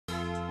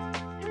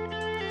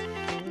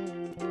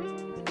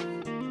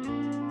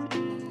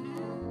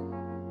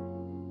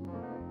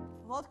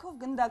Ոտքով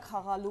գնդակ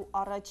խաղալու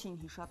առաջին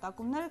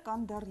հիշատակումները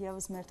կան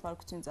դեռևս մեր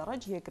թվարկությունից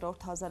առաջ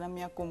երկրորդ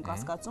հազարամյակում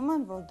կասկածում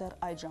են, որ դեռ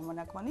այդ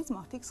ժամանակվանից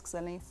մարդիկ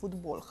սկսել էին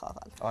ֆուտբոլ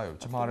խաղալ։ Այո,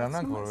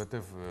 չմարյանանք, որովհետև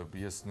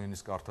ես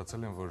նույնիսկ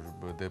արտացել եմ, որ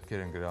դեպքեր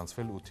են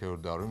գրանցվել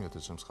 8-րդ դարում, եթե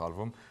չեմ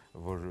սխալվում,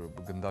 որ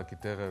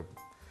գնդակի տեղը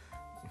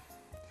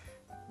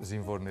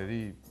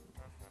զինվորների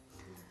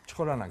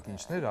չխորանանք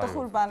ինչներ, այո։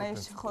 Տխուր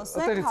բաներ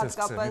չխոսենք,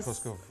 հատկապես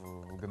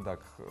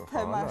գնդակ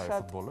խաղալը, այո,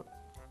 ֆուտբոլը։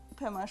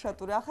 Թեման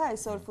շատ ուրախ է,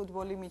 այսօր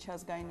ֆուտբոլի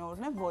միջազգային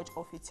օրն է, ոչ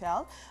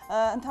օֆիցիալ։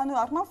 Ընդհանուր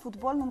առմամբ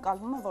ֆուտբոլն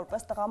ընկալվում է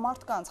որպես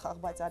տղամարդկանց խաղ,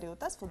 բայց արի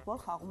ուտես ֆուտբոլ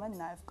խաղում են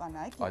նաև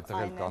կանայք։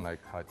 Այդտեղ էլ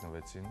կանայք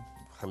հայտնվեցին,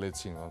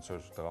 խլեցին ոնց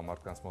որ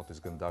տղամարդկանց մոտից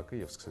գնդակը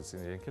եւ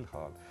սկսեցին իրենք էլ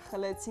խաղալ։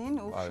 Խլեցին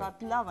ու շատ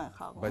լավ են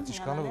խաղում։ Բայց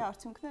ինչքանով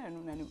արդյունքներ են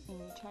ունենում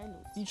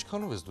իմիջայլուց։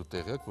 Ինչքանով ես դու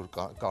տեղյակ, որ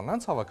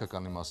կանանց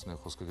հավաքականի մասին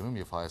է խոսքը գնում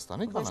եւ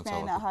Հայաստանի կանանց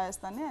հավաքականի։ Ոչ միայն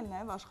Հայաստանի, այլ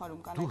նաև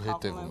աշխարհում կանանք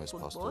խաղում են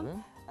ֆուտբոլ։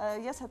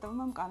 Ես հետևում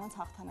եմ կանանց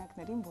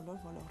հաղթանակներին բոլոր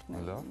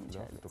ոլորտներում։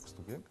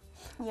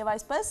 Եվ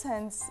այսպես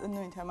հենց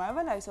նույն թեմայով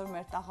էլ այսօր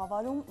մեր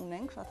տաղավարում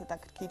ունենք շատ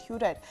հետաքրքիր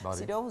հյուրեր։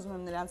 Սիրով ուզում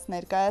եմ նրանց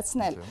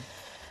ներկայացնել։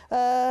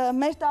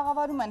 Մեր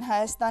տաղավարում են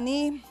Հայաստանի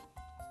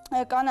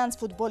կանանց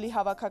ֆուտբոլի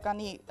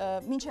հավաքականի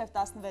մինչև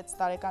 16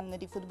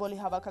 տարեկանների ֆուտբոլի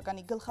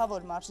հավաքականի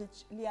գլխավոր մարզիչ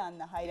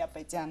Լիաննա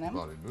Հայրապետյանը։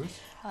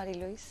 Բարի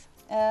լույս։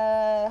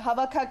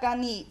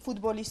 Հավաքականի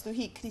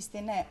ֆուտբոլիստուհի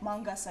Քրիստինե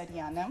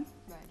Մանգասարյանը։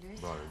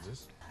 Բարի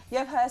ձեզ։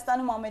 Եվ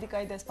Հայաստանում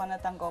Ամերիկայի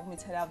դեսպանատան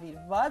կողմից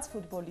հրավիրված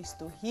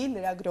ֆուտբոլիստուհի,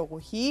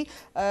 լրագրողուհի,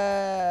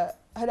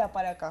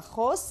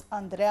 հրապարակախոս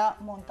Անդրեա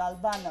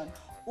Մոնտալբանոն,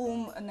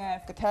 ում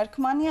նաև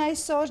կթարգմանի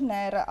այսօր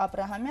Նեյրը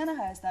Աբրահամյանը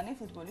Հայաստանի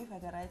ֆուտբոլի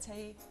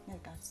ֆեդերացիայի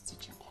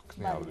ներկայացուցիչը։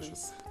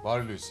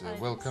 Բարի լույս,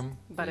 welcome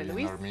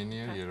in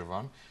Armenia,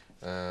 Yerevan։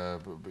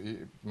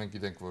 Մենք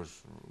գիտենք, որ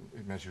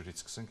մեր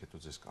հյուրից սկսենք, հետո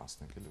ձեզ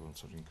կանցնենք, էլի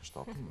ոնց որ ինքը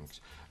շտապում ենք։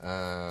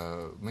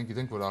 Մենք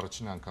գիտենք, որ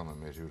առաջին անգամ է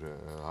մեր հյուրը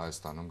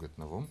Հայաստանում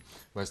գտնվում,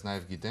 բայց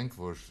նաև գիտենք,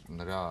 որ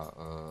նրա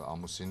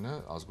ամուսինը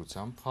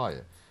ազգությամբ հայ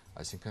է։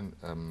 Այսինքն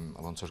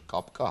ոնց որ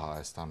կապ կա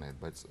Հայաստանի հետ,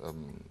 բայց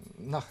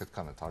նախ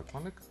այդքանը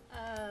թարգմանեք։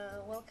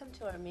 Welcome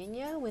to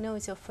Armenia. We know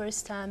it's your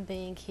first time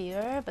being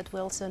here, but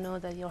we also know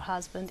that your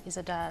husband is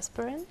a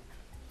diasporan.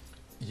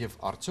 Եվ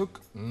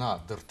արդյոք նա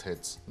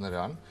դրթեց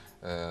նրան,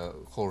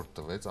 խորհուրդ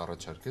տվեց,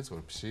 առաջարկեց,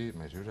 որպեսզի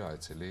մեր հյուրը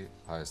այցելի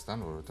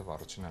Հայաստան, որովհետև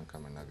առաջին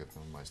անգամ է նա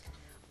գտնվում այստեղ։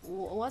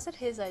 Was it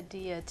his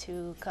idea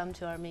to come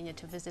to Armenia,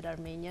 to visit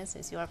Armenia,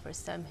 since you are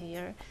first time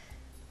here?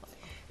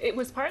 It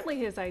was partly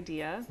his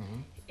idea.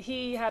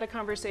 He had a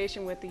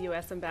conversation with the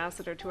U.S.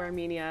 ambassador to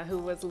Armenia, who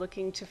was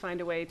looking to find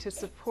a way to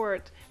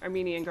support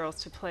Armenian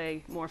girls to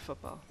play more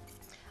football.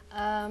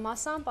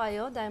 Մասամբ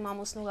այո, դա իմ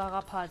ամուսնու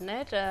գաղափարն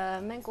էր։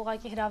 Մենք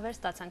ուղղակի հրավեր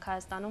ստացանք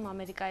Հայաստանում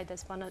Ամերիկայի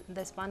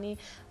դեսպանի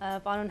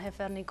պարոն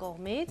Հեֆերնի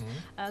կողմից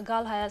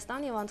գալ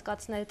Հայաստան եւ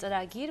անցկացնել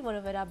ծրագիր,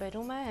 որը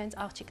վերաբերում է հենց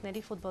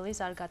աղջիկների ֆուտբոլի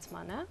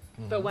զարգացմանը։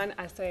 But when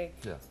I say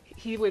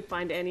he would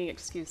find any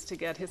excuse to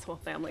get his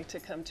whole family to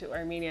come to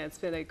Armenia, it's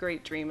been a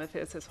great dream of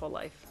his whole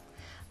life.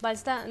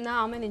 Բայց նա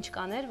ամեն ինչ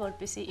կաներ,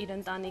 որպեսզի իր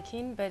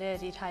ընտանիքին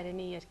բերեր իր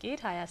հայրենի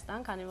երկիր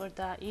Հայաստան, քանի որ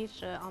դա իր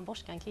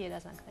ամբողջ կյանքի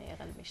երազանքն է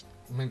եղել միշտ։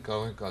 Մենք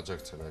կարող ենք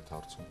աջակցել այդ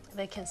հարցում։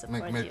 They can support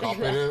you. Մենք մեր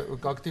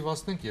կապերը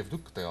կակտիվացնենք եւ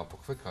դուք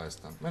կտեղափոխվեք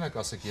Հայաստան։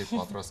 Մենակ ասեք, երբ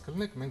պատրաստ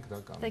կլինեք, մենք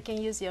դա կանենք։ They can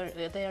use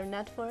their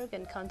network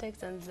and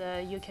contacts and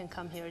you can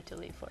come here to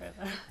live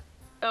forever.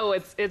 Oh,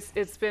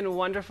 it's been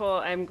wonderful.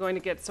 I'm going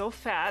to get so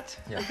fat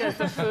because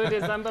the food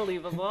is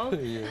unbelievable.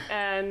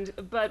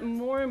 But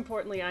more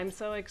importantly, I'm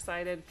so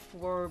excited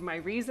for my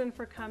reason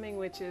for coming,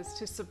 which is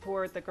to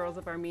support the girls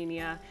of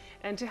Armenia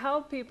and to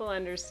help people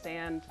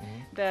understand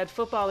that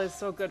football is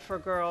so good for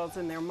girls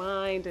in their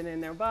mind and in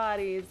their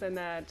bodies, and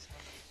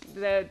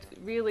that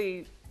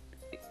really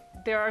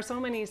there are so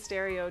many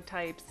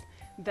stereotypes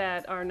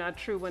that are not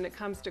true when it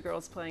comes to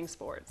girls playing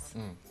sports.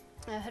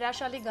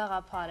 Հրաշալի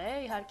գաղափար է,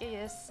 իհարկե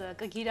ես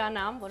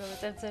կգիրանամ,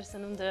 որովհետև ձեր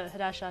սնունդը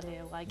հրաշալի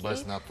է ուղղակի։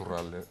 Բայց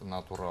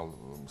նատուրալ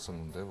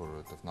սնունդ է,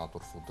 որովհետև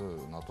նատուր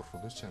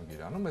ֆուդը չեմ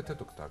գիրանում, եթե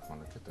դուք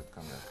թարգմանեք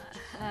այդքան է։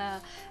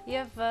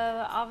 Եվ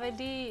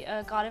ավելի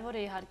կարևոր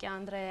է իհարկե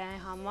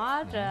Անդրեայի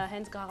համար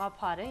հենց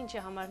գաղափարը,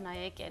 ինչի համար նա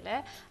եկել է,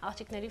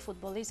 աղջիկների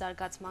ֆուտբոլի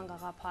զարգացման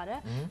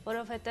գաղափարը,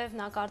 որովհետև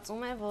նա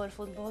կարծում է, որ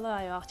ֆուտբոլը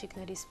այո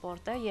աղջիկների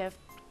սպորտ է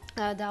եւ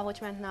դա ոչ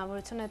միայն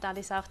հնարավորություն է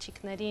տալիս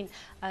աղջիկներին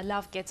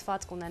լավ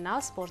կեցվածք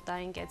ունենալ,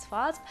 սպորտային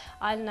կեցվածք,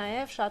 այլ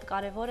նաև շատ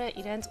կարևոր է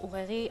իրենց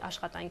ուղեղի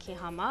աշխատանքի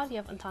համար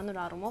եւ ընդհանուր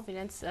առումով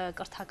իրենց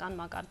կրթական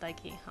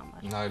մակարդակի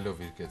համար։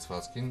 Նայելով իր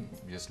կեցվածքին,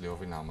 ես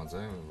լիովին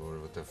համաձայն եմ,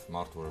 որովհետեւ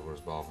մարդ, որը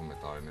զբաղվում է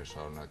տարիներ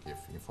շարունակ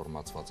եւ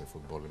ինֆորմացված է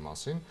ֆուտբոլի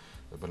մասին,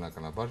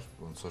 բնականաբար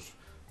ոնց որ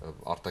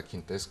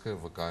արտաքին տեսքը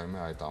վկայում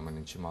է այդ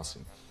ամեն ինչի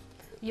մասին։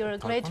 You're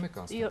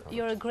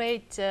a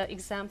great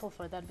example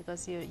for that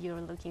because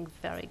you're looking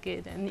very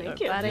good and your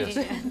body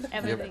and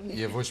everything.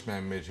 Եվ ոչ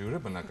միայն մեր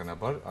հյուրը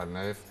բնականաբար, այլ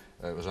նաև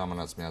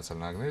ժամանած Միացյալ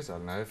Նահանգներից,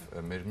 այլ նաև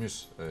մեր մյուս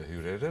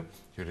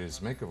հյուրերից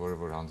մեկը,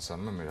 որը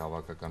հանդիսանում է մեր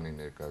հավաքականի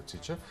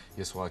ներկայացուցիչը,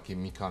 ես ուղղակի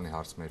մի քանի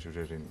հարց մեր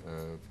հյուրերին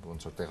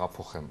ոնց որ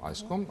տեղափոխեմ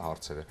այս կողմ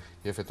հարցերը,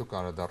 եւ հետո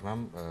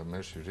կանդրադառնամ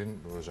մեր հյուրին,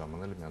 որը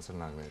ժամանել է Միացյալ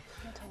Նահանգներից։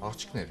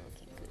 Աղջիկներ,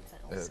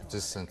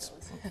 Just sense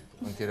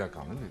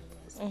ընկերական էլի։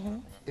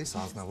 Այս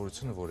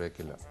անձնավորությունը որ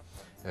եկել է,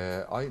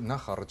 այ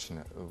նախ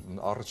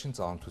առաջին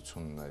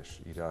ծանոթությունն էր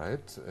իր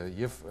հետ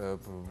եւ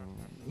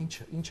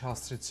ինչ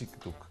հասցրեցիք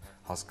դուք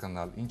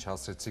հասկանալ, ինչ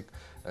հասցրեցիք,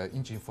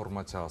 ինչ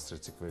ինֆորմացիա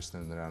հասցրեցիք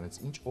վերցնել նրանից,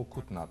 ինչ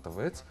օգուտ նա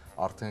տվեց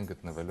արդեն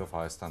գտնվելով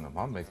Հայաստանում,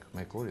 հա,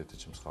 մեկ օր, եթե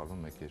չեմ սխալվում,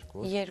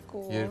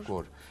 2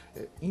 օր։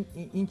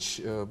 Ինչ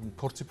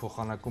փորձի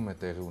փոխանակում է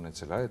տեղի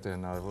ունեցել, հա, եթե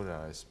հնարավոր է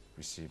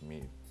այսպիսի մի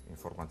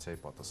ինֆորմացիայի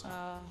պատասխան։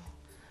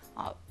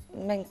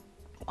 Մենք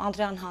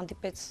Անդրեան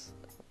հանդիպեց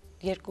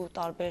 2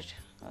 տարբեր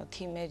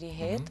թիմերի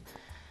հետ,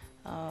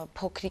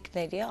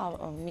 փոքրիկների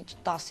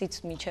 10-ից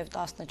մինչև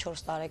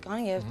 14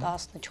 տարեկան եւ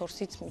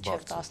 14-ից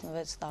մինչև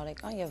 16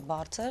 տարեկան եւ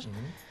բարձր։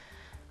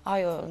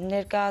 Այո,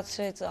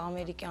 ներկայացրեց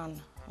ամերիկյան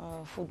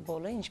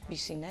ֆուտբոլը,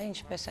 ինչպիսին է,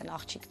 ինչպես են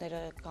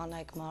աղջիկները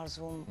կանայք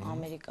մարզվում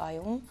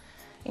Ամերիկայում,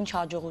 ինչ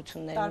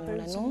հաջողություններ են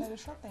ունենում։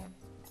 Տարբերությունները շատ են։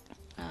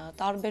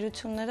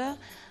 Տարբերությունները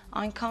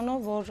այնքանով,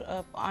 որ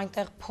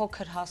այնտեղ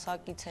փոքր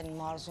հասակից են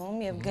մարզում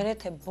եւ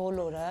գրեթե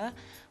բոլորը,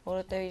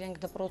 որովհետեւ իրենք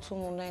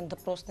դպրոցում ունեն,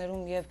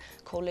 դպրոցներում եւ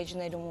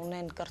քոլեջներում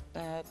ունեն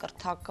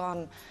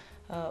կրթական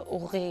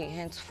ուղի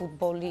հենց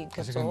ֆուտբոլի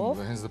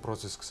գծով։ Հենց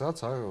դպրոցից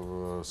սկսած, հա,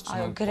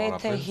 սկսում են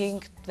գրեթե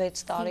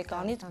 5-6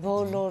 տարեկանից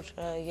բոլոր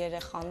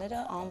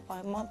երեխաները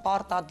անպայման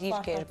պարտադիր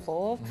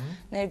կերպով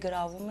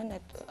ներգրավում են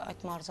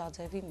այդ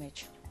մարզաձևի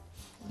մեջ։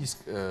 Իսկ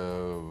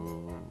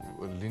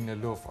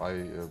լինելով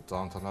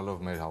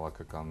ծանոթանալով մեր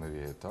հավաքականների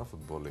հետ, հա,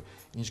 ֆուտբոլի,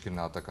 ինչ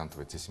գնահատական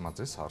տվեց, ես հիմա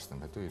ձեզ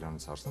հարցնեմ, հետո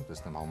Իրանից հարցնեմ,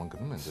 տեսնեմ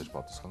համընկնում են ձեր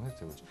պատասխանները,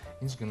 թե ոչ։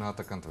 Ինչ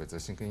գնահատական տվեց,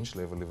 այսինքն ինչ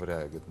լեվելի վրա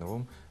է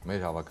գտնվում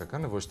մեր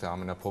հավաքականը, ոչ թե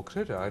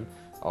ամենափոքրերը, այլ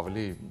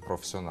ավելի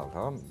պրոֆեսիոնալ,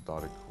 հա,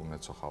 տարիք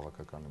ունեցող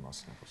հավաքականի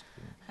մասին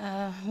խոսքը։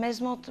 Մեզ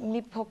մոտ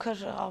մի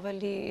փոքր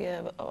ավելի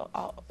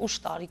ուշ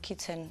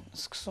տարիքից են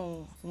սկսում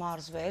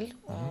մարզվել,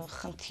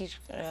 խնդիր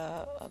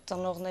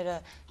ծնողները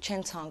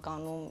չեն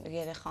ցանկանում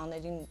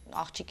երեխաներին,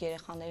 աղջիկ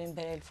երեխաներին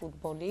բերել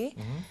ֆուտբոլի,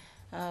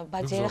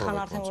 բայց երեխան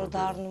արդեն որ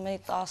դառնում է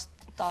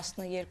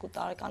 10-12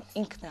 տարեկան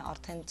ինքն է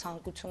արդեն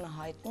ցանկությունը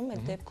հայտնում,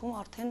 այդ դեպքում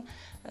արդեն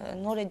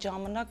նոր է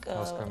ժամանակ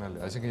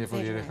հասկանալի, այսինքն երբ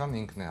որ երեխան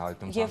ինքն է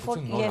հայտնում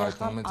ցանկություն, նոր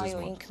հայտնում է ձեզ մոտ։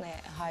 Այո, ինքն է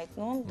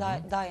հայտնում,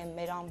 դա է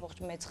մեր ամբողջ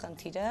մեծ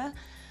խնդիրը։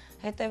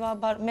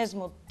 Հետևաբար մեզ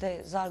մոտ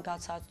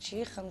զարգացած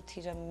չի,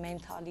 խնդիրը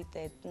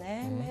մենթալիտետն է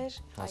մեր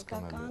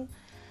հայկական։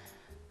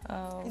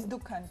 Իսկ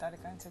դուք քանի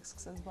տարեկանից եք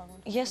սկսել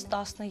զբաղվել։ Ես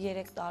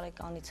 13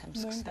 տարեկանից եմ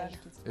սկսել։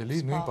 Էլի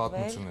նույն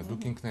պատմությունն է,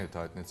 դուք ինքներդ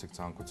հայտնեցիք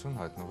ցանկություն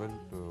հայտնվել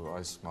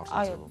այս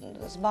մարզաձևով։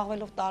 Այո,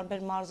 զբաղվելով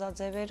տարբեր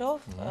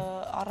մարզաձևերով,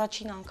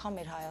 առաջին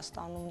անգամ էր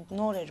Հայաստանում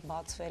նոր էր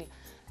բացվել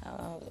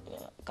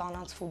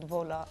կանանց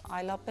ֆուտբոլը,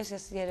 այլապես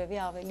ես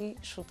երևի ավելի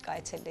շուտ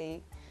կայցելեի։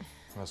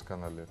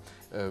 Հասկանալի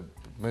է։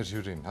 Մեր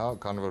հյուրին, հա,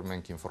 քանի որ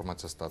մենք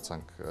ինֆորմացիա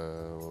ստացանք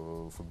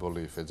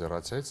ֆուտբոլի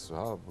ֆեդերացիայից,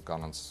 հա,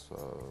 կանանց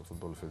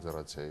ֆուտբոլի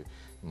ֆեդերացիայի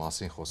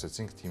մասին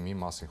խոսեցինք, թիմի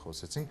մասին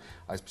խոսեցինք,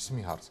 այսպեսի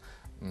մի հարց։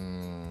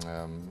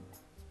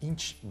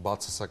 Ինչ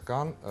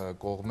բացասական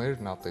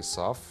կողմեր նա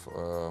տեսավ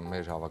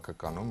մեր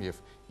հավաքականում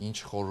եւ ինչ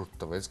խորհուրդ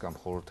տվեց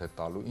կամ խորհուրդ է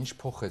տալու, ինչ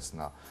փոխեց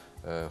նա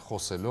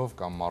խոսելով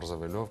կամ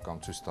մարզվելով կամ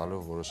ցույց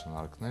տալով որոշ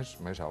հնարքներ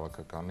մեր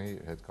հավաքականի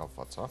հետ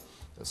կապված, հա։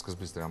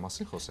 Սկզբից դրա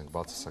մասին խոսենք,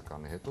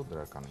 բացասականի, հետո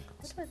դրականին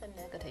կասենք։ What were the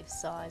negative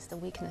sides, the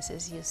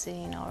weaknesses you see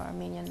in our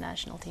Armenian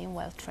national team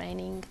while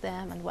training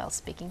them and while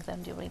speaking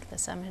them during the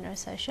seminar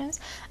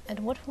sessions? And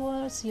what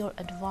was your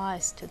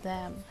advice to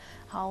them,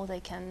 how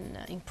they can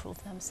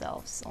improve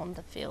themselves on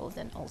the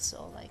field and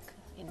also like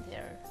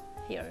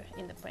here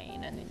in the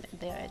brain and in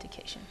their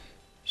education?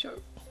 Sure.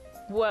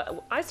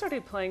 Well, I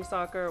started playing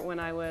soccer when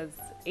I was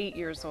 8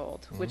 years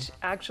old, which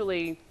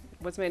actually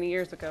was many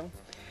years ago.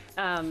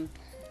 And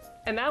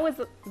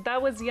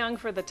that was young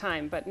for the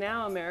time, but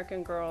now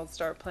American girls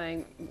start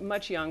playing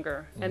much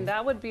younger. And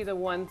that would be the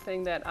one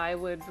thing that I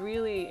would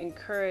really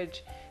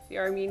encourage the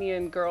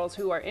Armenian girls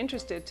who are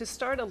interested to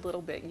start a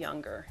little bit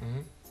younger.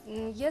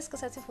 Ես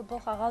սկսեցի ֆուտբոլ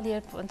խաղալ,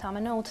 երբ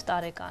ընդամենը 8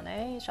 տարեկան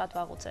էի, շատ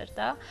վաղուց էր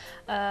դա։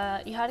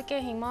 Իհարկե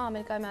հիմա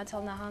Ամերիկայի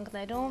Միացյալ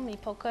Նահանգներում մի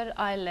փոքր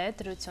այլ է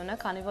դրությունը,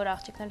 քանի որ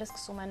աղջիկները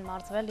սկսում են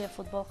մարզվել եւ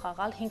ֆուտբոլ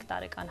խաղալ 5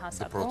 տարեկան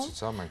հասակում։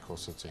 Դպրոցից է մենք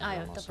խոսեցինք։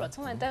 Այո,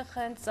 դպրոցում այնտեղ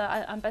հենց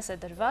այնպես է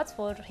դրված,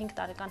 որ 5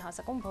 տարեկան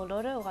հասակում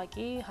բոլորը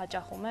ուղղակի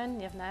հաճախում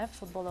են եւ նաեւ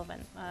ֆուտբոլով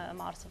են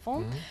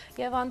մարզվում։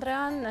 Եվ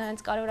Անդրեան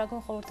հենց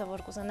կարևորագույն խորհուրդը,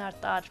 որ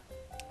կուզենար տար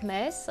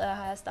մեզ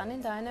Հայաստանին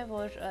դա այն է,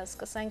 որ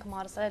սկսենք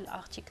մարզել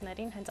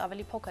աղջիկներին հենց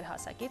ավելի փոքր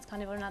հասակից,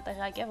 քանի որ նա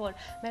տեղյակ է, որ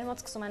մեր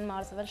մոտ սկսում են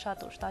մարզվել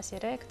շատ ուշ,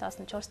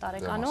 13-14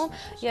 տարեկանում,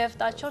 եւ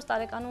 14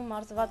 տարեկանում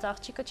մարզված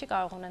աղջիկը չի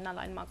կարող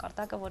ունենալ այն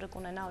մակարդակը, որը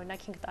կունենա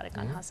օրինակ 5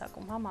 տարեկան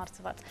հասակում, հա,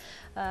 մարզված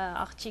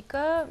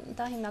աղջիկը,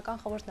 դա հիմնական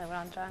խորհուրդն է, որ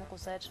Անդրեան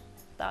կուզեր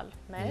տալ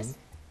մեզ։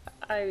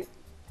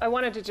 I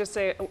wanted to just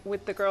say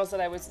with the girls that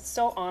I was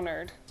so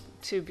honored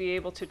to be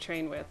able to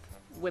train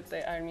with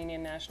the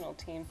Armenian national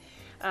team.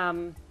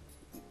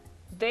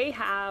 They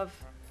have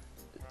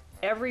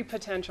every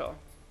potential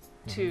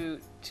to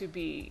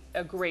be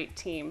a great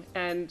team,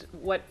 and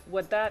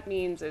what that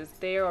means is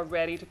they are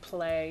ready to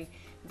play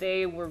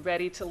they were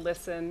ready to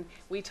listen.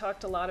 We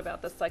talked a lot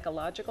about the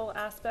psychological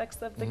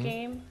aspects of the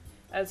game,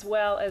 as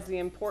well as the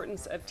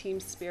importance of team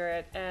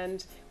spirit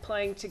and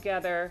playing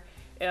together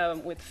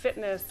with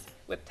fitness,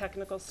 with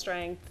technical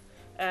strength,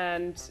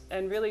 and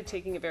really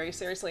taking it very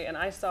seriously. And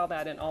I saw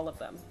that in all of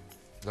them.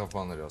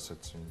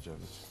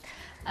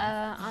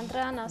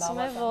 Անդրեան ասում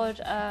է, որ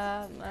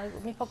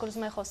մի փոքր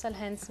ուզում է խոսել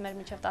հենց մեր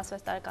մինչև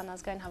 16 տարեկան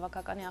ազգային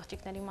հավաքականի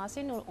աղջիկների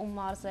մասին, ում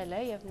մարզել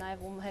է եւ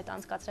նաեւ ում հետ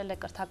անցկացրել է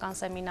կրթական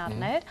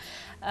սեմինարներ։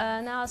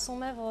 Նա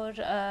ասում է,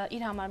 որ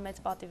իր համար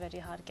մեծ պատիվ էր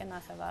իհարկե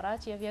նախ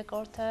առաջ եւ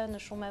երկրորդը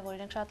նշում է, որ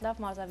իրենք շատ լավ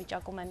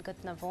մարզավիճակում են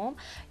գտնվում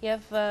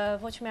եւ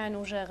ոչ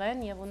միայն ուժեղ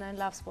են եւ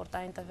ունեն լավ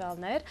սպորտային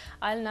տվյալներ,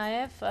 այլ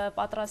նաեւ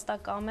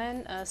պատրաստակամ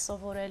են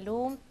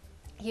սովորելու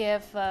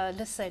եւ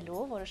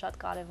լսելու, որը շատ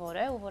կարեւոր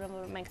է ու որը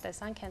մենք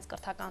տեսանք հենց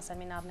կրթական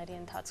սեմինարների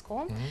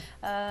ընթացքում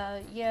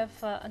եւ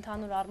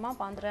ընդհանուր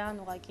առմամբ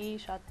Անդրեան ուղղակի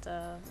շատ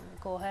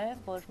գոհ է,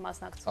 որ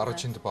մասնակցում է։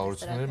 Առաջին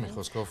տպավորությունները մի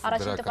խոսքով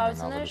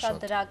շատ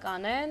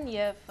դրական են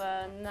եւ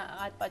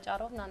այդ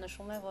պատճառով նա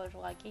նշում է, որ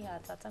ուղղակի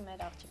հիացած է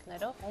մեր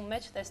աղջիկներով, ում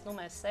մեջ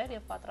տեսնում է սեր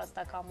եւ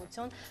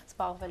պատրաստակամություն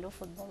զբաղվելու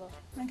ֆուտբոլով։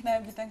 Մենք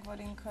նաեւ գիտենք,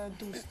 որ ինքը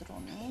դուստր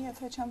ունի,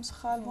 եթե չեմ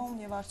սխալվում,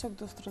 եւ արդյոք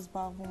դուստրը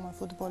զբաղվում է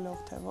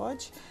ֆուտբոլով թե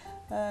ոչ։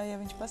 Եվ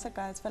ինչպես է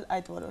կայացվել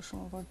այդ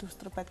որոշումը, որ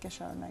դուստրը պետք է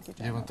շարունակի։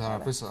 Եվ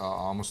ընդհանրապես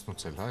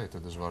ամուսնուցել, հա,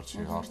 եթե դժվար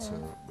չի հարցը։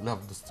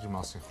 Լավ, դուստրի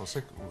մասին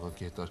խոսեք,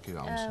 ուղղակի հետաքրքիր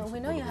ամուսնու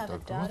We know you have a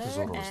daughter,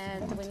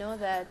 and we know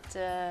that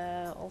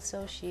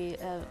also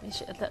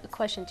the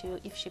question to you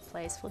if she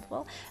plays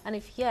football, and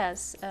if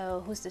yes,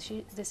 whose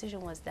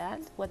decision was that?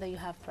 Whether you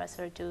have pressed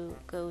her to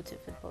go to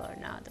football or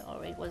not,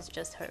 or it was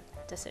just her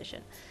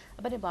decision.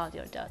 A bit about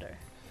your daughter.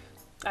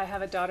 I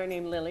have a daughter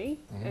named Lily,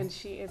 and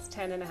she is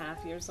 10 and a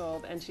half years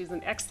old, and she's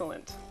an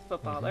excellent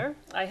footballer.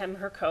 I am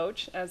her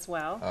coach as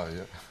well. Oh,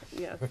 yeah.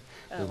 Yes.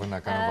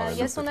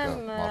 Ես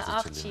ունեմ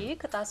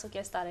աղջիկ,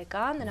 10.5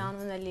 տարեկան, նրա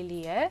անունը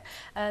Լիլի է,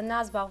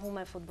 նա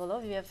զբաղվում է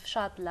ֆուտբոլով եւ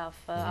շատ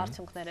լավ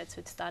արդյունքներ է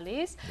ցույց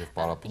տալիս։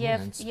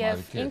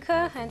 Եվ ինքը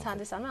հենց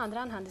հանդիսանում է,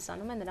 Անդրեան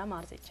հանդիսանում է նրա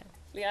մարզիչը։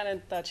 Liana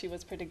thought she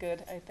was pretty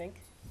good, I think.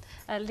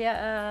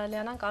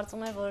 Լիանան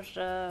կարծում է, որ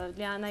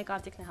Լիանայի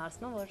կարծիքն է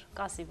հարցնում, որ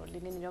կասի, որ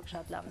Լիլին իրոք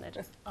շատ լավն էր։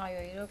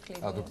 Այո, իրոք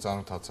Լիլին։ Դուք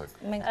ծանոթացաք։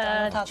 Մենք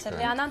ծանոթացել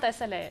ենք։ Լիանան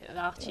տեսել է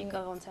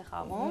աղջիկը ոնց է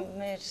խաղում։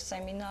 Մեր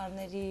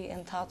սեմինարների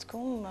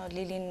ընթացքում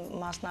Լիլին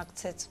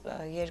մասնակցեց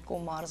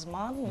 2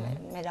 մարզման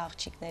մեր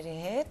աղջիկների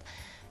հետ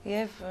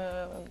եւ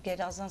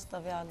գերազանց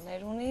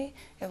տվյալներ ունի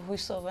եւ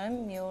հույսով եմ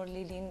մի օր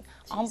Լիլին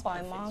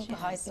անպայման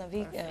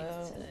կհայտնվի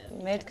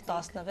մեր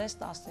 16,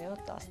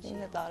 17,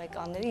 19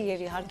 տարեկանների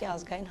եւ իհարկե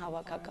ազգային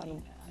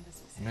հավաքականում։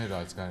 Մեր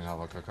ազգային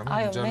հավաքականում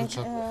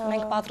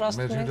մենք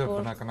պատրաստվում ենք, որ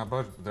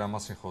բնականաբար դրա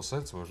մասին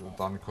խոսեց, որ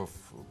ընտանիքով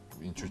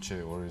ինչու՞ չէ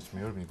օրից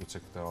մի օր միգուցե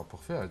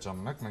կտեղափոխվի, այդ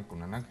ժամանակ մենք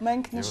ունենանք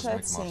մենք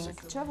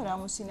նշեցինք, չէ՞ որ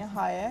ամուսինը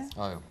հայ է։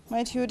 Այո։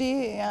 Մեր հյուրի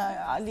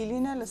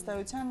Լիլին էլ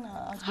ըստեյության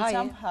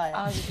ազգությամբ հայ է։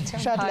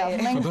 Շատ լավ,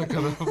 մենք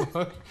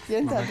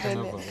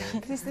ենթադրել ենք։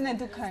 Քրիստինե,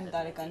 դուք քանի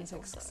տարեկանից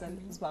եք սկսել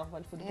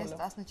զբաղվել ֆուտբոլով։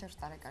 Ես 14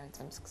 տարեկանից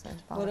եմ սկսել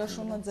զբաղվել։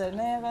 Որոշումը ձերն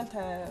է եղել,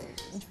 թե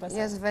ինչպես է։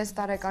 Ես 6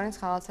 տարեկանից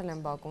խաղացել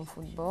եմ Բաքվում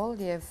ֆուտբոլ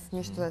եւ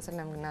միշտ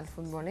ուզեցել եմ գնալ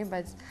ֆուտբոլի,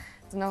 բայց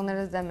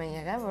ծնողներս դեմ են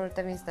եղել,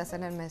 որովհետեւ ինձ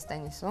տեսել են մեծ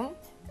տենիսում։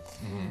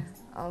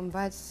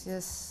 Բայց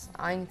ես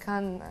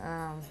այնքան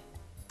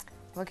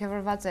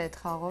ոգևորված էի այդ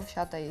խաղով,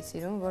 շատ էի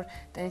սիրում, որ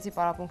տենիսի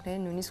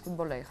պարապմունքներին նույնիսկ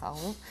ֆուտբոլ էի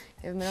խաղում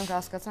եւ նրանք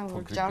հասկացան,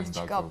 որ ճարճ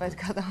չկա,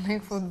 պետք է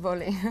տանենք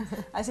ֆուտբոլի։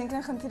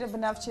 Այսինքն խնդիրը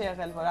բնավ չի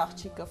եղել, որ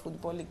աղջիկը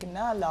ֆուտբոլի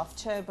գնա, լավ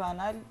չէ,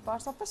 բան, այլ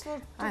պարզապես որ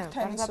դուք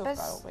տենիսով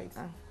կարող եք։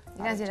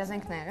 Իրենց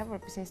երազանքն է եղել,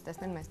 որպեսզի ինձ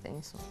տեսնեն մեծ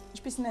տենիսում։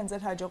 Ինչպիսին են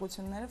ձեր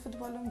հաջողությունները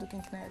ֆուտբոլում, դուք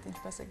ինքներդ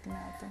ինչպես եք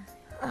գնահատում։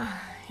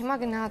 Հիմա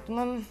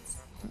գնահատում եմ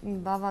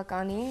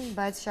բավականին,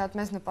 բայց շատ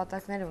մեծ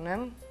նպատակներ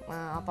ունեմ,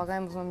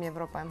 ապագայում ուզում եմ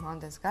Եվրոպայում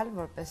հանդես գալ,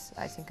 որպես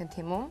այսինքն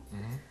թիմում,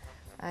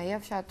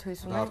 եւ շատ հույս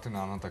ունեմ։ Դա արդեն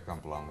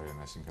անհատական պլաններ են,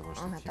 այսինքն ոչ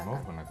թե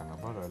թիմով,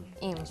 բնականաբար, այլ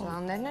իմ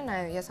պլաններն են,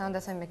 այո, ես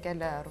հանդես եմ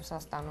եկել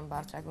Ռուսաստանում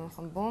բարձրագույն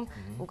խմբում,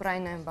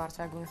 Ուկրաինայում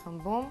բարձրագույն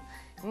խմբում,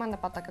 հիմա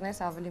նպատակներս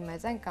ավելի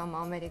մեծ են կամ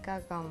Ամերիկա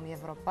կամ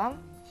Եվրոպա,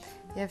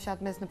 եւ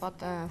շատ մեծ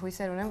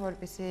հույսեր ունեմ,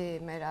 որպեսզի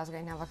մեր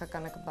ազգային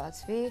հավաքականը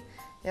կբացվի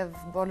եւ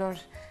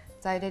բոլոր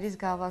ծայրերից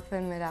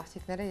կհավաքվեն մեր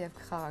աղջիկները եւ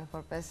կխաղանք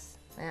որպես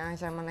այն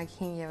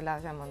ժամանակին եւ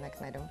լավ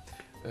ժամանակներում։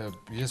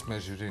 Ես մեր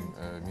ժյուրին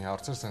մի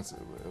հարցեր sense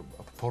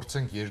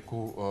փորձենք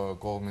երկու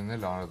կողմին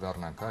էլ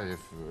անդրադառնանք, հա,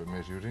 եւ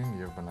մեր ժյուրին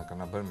եւ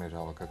բնականաբար մեր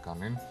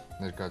հավաքականին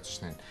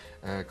ներկայացուցիչներին։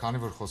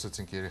 Քանի որ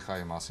խոսեցինք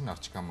երեխայի մասին,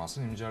 աղջկա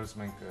մասին, իմիջիայլոց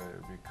մենք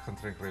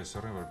կխնդրենք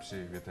ռեժիսորին,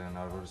 որպեսզի եթե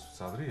հնարավոր է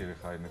ցուցադրի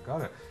երեխայի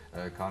նկարը,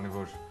 քանի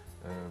որ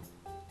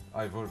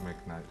այ որ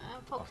մեկն է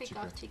փոքրիկ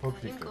աղջիկը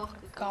իմ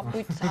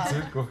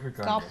կողքը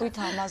կապույտ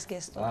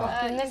համազգեստով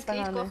ինձ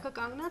կողքը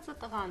կանգնածը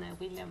տղան է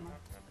Ուիլյամը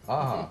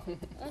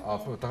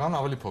ահա տղան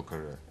ավելի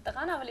փոքր է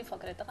տղան ավելի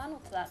փոքր է տղան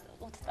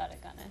 8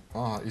 տարեկան է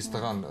ահա իսկ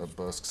տղան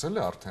սկսել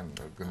է արդեն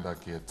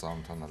գնդակի հետ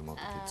ծանոթանալ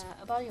մոտիկից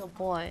About your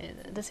boy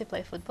does he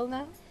play football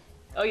now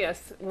Oh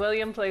yes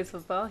William plays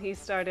football he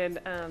started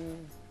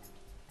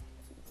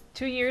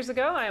 2 years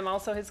ago, I am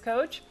also his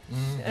coach.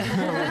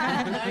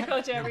 I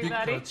coach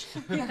everybody. Coach.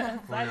 Yes,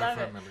 I love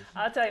it.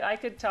 I'll tell you, I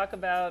could talk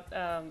about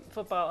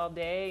football all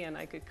day, and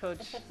I could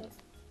coach.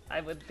 I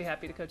would be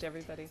happy to coach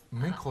everybody.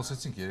 Մենք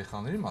խոսեցինք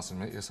երեխաների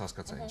մասին, ես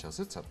հասկացա ինչ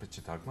ասեց, պետք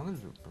չի թարգմանել,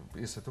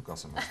 ես հետո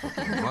կասեմ այս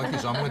պատմությունը։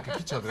 Ուղղակի ժամանակը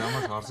քիչ է, դրա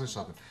համար հարցերը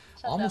շատ են։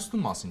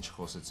 Ամուսնու մասին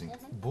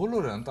չխոսեցինք։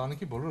 Բոլորը,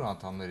 ընտանիքի բոլոր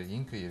անդամները,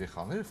 ինքը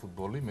երեխաները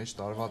ֆուտբոլի մեջ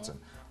տարված են։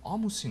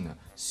 Ամուսինը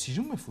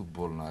սիրում է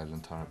ֆուտբոլ նայել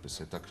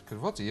ընդհանրապես,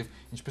 հետաքրքրված է եւ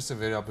ինչպես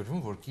է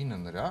վերաբերվում, որ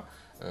կինը նրա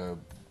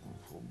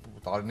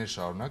տարիներ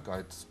շարունակ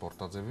այդ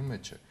սպորտաձևի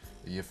մեջ է։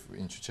 Եվ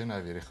ինչու՞ չէ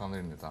նաև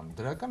երեխաներին է տանում։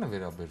 Դրական է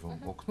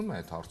վերաբերվում, օգնում է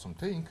այդ հարցում,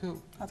 թե ինքը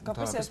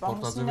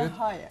սպորտաձևի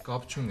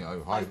կապ չունի,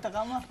 այո, հայ։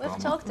 We've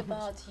talked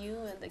about you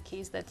and the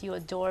kids that you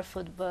adore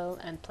football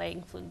and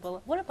playing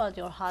football. What about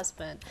your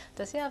husband?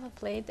 Has he ever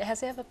played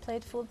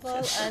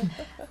football? And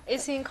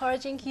is he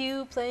encouraging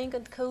you playing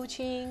and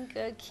coaching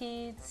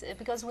kids?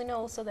 Because we know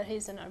also that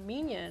he's an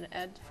Armenian,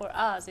 and for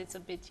us it's a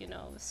bit,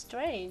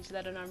 strange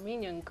that an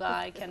Armenian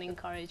guy can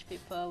encourage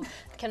people,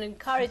 can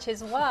encourage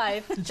his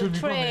wife to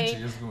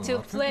train, to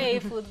play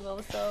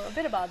football. So a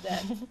bit about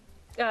that.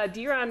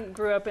 Diran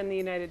grew up in the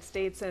United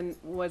States and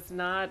was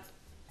not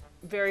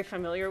very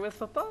familiar with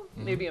football,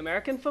 maybe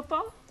American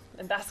football,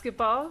 and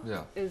basketball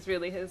is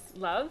really his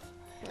love.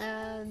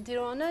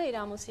 Դիրոնը իր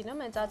ամուսինը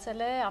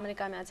մեծացել է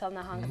Ամերիկայի Միացյալ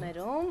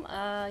Նահանգներում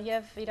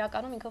եւ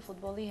իրականում ինքը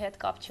ֆուտբոլի հետ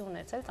կապ չի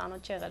ունեցել,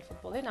 ծանոթ չի եղել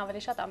ֆուտբոլին,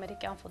 ավելի շատ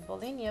ամերիկյան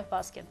ֆուտբոլին եւ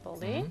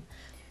բասկետբոլին.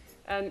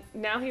 And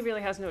now he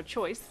really has no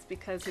choice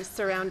because he's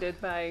surrounded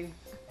by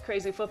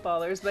crazy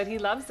footballers, but he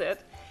loves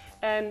it.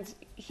 And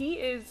he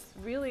is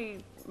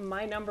really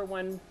my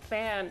 #1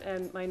 fan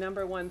and my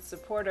 #1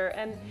 supporter.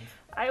 And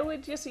I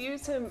would just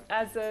use him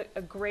as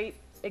a great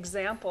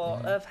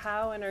example of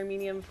how an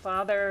Armenian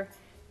father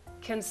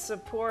can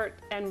support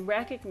and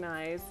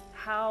recognize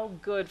how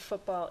good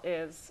football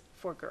is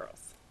for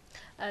girls.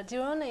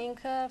 Դիրոնը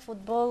ինքը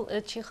ֆուտբոլ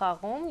չի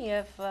խաղում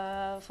եւ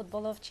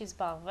ֆուտբոլով չի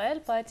զբաղվել,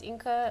 բայց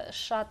ինքը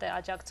շատ է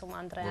աջակցում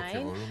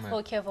Անդրեային,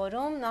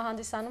 ոգևորում, նա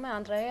հանդիսանում է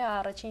Անդրեայի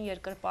առաջին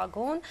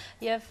երկրպագուն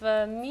եւ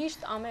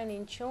միշտ ամեն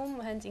ինչում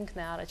հենց ինքն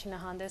է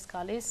առաջինը հանդես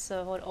գալիս,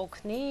 որ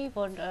օգնի,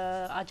 որ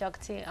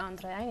աջակցի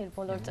Անդրեային իր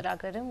բոլոր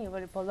ծրագրերում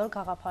եւ բոլոր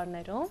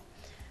գաղափարներում.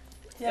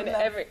 And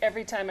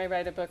every time I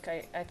write a book,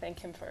 I thank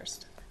him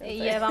first.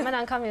 Եվ ամեն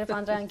անգամ երբ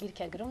Անդրեան գիրք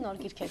է գրում, նոր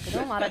գիրք է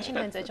գրում, առաջին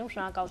հենց էջում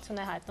շնորհակալություն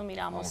է հայտնում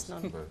իր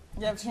ամուսնուն։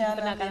 Եվ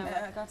հիանալի,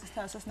 կարծես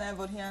թե ասես նաև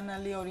որ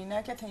հիանալի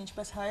օրինակ է, թե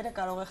ինչպես հայրը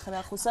կարող է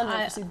խրախուսել,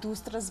 որպեսզի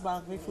դուստրը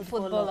զբաղվի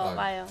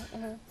ֆուտբոլով, այո։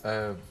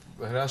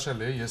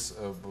 Հրաշալի է, ես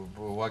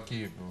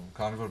ուղղակի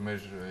քանի որ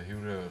մեր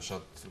հյուրը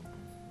շատ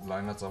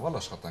լայնածավալ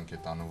աշխատանք է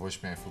տանում, ոչ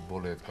միայն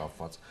ֆուտբոլի հետ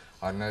կապված,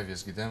 այլ նաև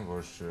ես գիտեմ,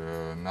 որ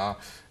նա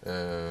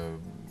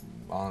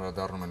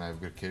անդրադառնում է նաև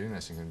գրքերին,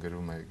 այսինքն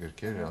գրում է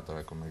գրքեր,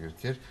 հրատարակում է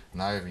գրքեր,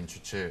 նաև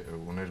ինչու՞ չէ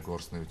ուներ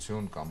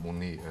գործունեություն կամ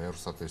ունի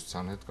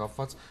հեռուստատեսության հետ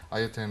կապված,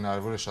 այո թե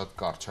հնարավոր է շատ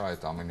կարճ է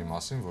այդ ամենի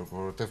մասին,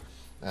 որովհետև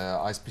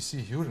այսպիսի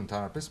հյուր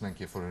ընդհանրապես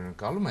մենք երբ որ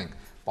ընկալում ենք,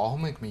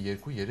 պահում ենք մի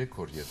 2-3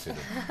 օր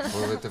եթերում,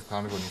 որովհետև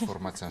քանի որ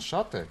ինֆորմացիան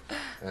շատ է հյուրի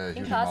մասին։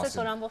 Ինքը ասես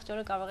որ ամբողջ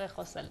օրը կարող է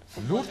խոսել։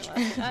 Լուրջ։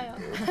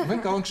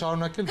 Մենք կարող ենք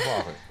շարունակել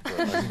վաղը,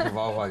 այսինքն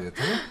վաղվա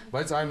եթերում,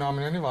 բայց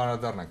այնուամենայնիվ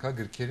անդրադառնանք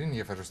գրքերին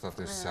եւ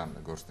հեռուստատեսության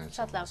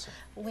գործունեության մասին։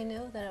 We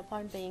know that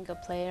apart being a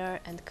player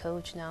and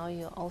coach now,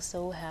 you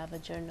also have a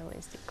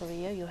journalistic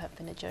career. You have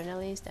been a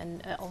journalist,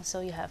 and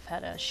also you have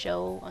had a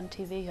show on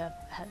TV.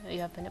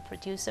 You have been a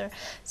producer,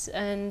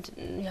 and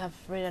you have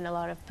written a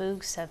lot of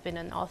books. Have been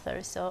an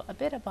author. So a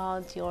bit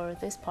about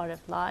this part of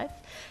life,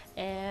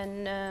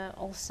 and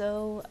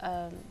also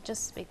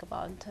just speak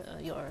about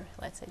your,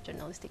 let's say,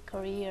 journalistic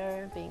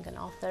career, being an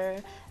author,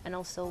 and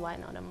also why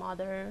not a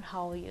mother,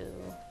 how you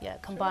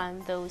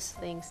combine those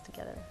things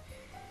together.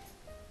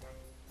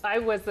 I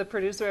was the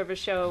producer of a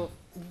show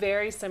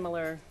very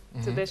similar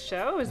to this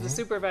show. I was the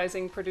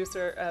supervising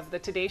producer of the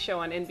Today Show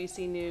on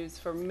NBC News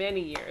for many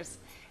years.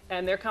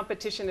 And their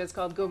competition is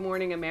called Good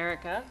Morning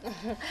America.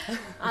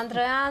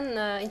 Անդրեան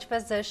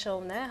ինչպես ձեր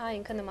շոուն է, հա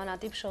ինքը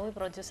նմանատիպ շոուի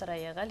պրոդյուսեր է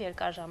եղել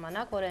երկար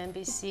ժամանակ, որը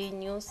NBC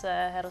News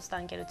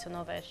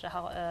հեռուստաընկերությունով էր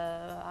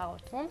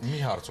հաղորդում։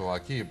 Մի հարց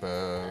ուղղակի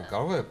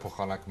կարող է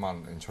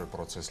փոխանակման ինչ որ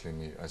process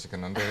լինի,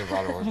 այսինքն ընդդեմ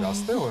կարող է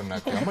գաստե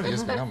օրինակ, համար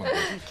ես գնամ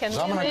ընդդեմ։ Can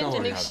you arrange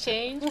an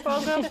exchange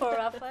program for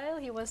Rafael?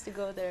 He wants to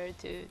go there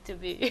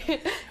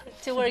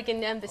to work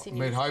in NBC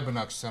News. Մեր հայ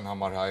բնակչության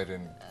համար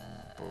հայերեն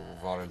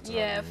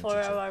Yeah, for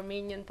our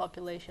Armenian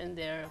population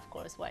there, of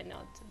course, why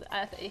not?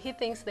 He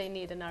thinks they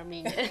need an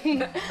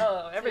Armenian.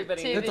 Oh,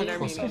 everybody needs an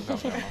Armenian.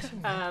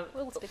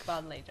 We'll speak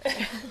about it later.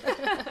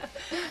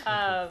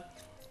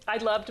 I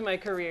loved my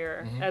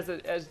career as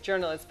a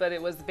journalist, but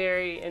it was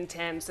very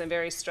intense and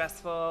very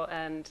stressful,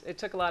 and it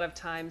took a lot of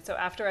time. So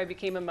after I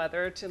became a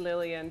mother to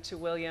Lily and to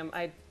William,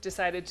 I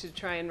decided to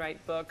try and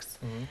write books.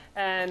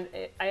 And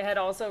I had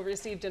also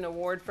received an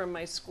award from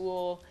my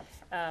school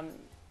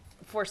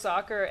for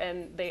soccer,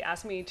 and they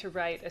asked me to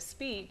write a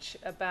speech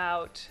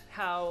about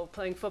how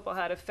playing football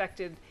had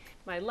affected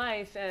my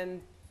life,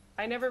 and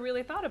I never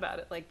really thought about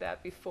it like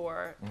that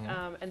before.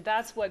 And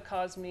that's what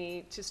caused me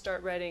to start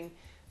writing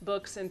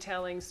books and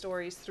telling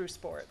stories through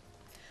sport.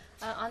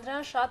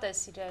 Անդրեան շատ է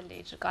սիրել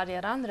իր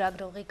կարիերան,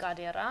 լրագրողի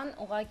կարիերան,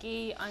 ուղղակի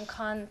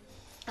այնքան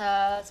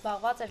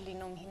զբաղված էր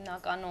լինում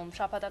հիմնականում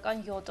շաբաթական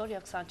 7 օր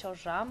եւ 24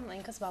 ժամ,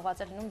 ինքը զբաղված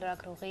էր լինում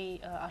լրագրողի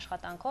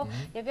աշխատանքով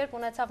եւ երբ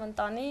ունեցավ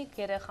ընտանիք,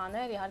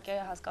 երեխաներ, իհարկե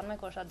հասկանում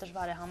եք, որ շատ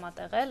դժվար է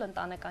համատեղել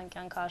ընտանեկան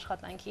կյանքը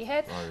աշխատանքի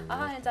հետ,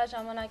 ահա հենց այդ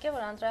ժամանակ է,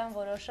 որ Անդրեան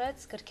որոշեց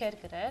գրքեր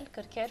գրել,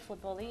 գրքեր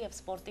ֆուտբոլի եւ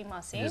սպորտի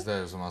մասին։ Ես դա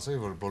ուզում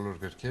ասեի, որ բոլոր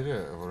գրքերը,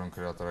 որոնք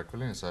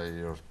հրատարակվել են, սա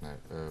 3-րդն է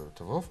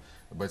թվով,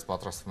 բայց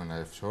պատրաստվում է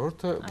նաև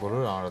 4-րդը,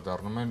 բոլորը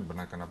անդրադառնում են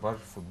բնականաբար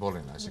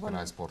ֆուտբոլին, այսինքն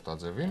այդ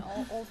սպորտաձևին։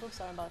 All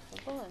books are about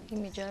football.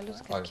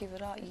 Իմիջիալուց գրքի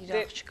վրա իր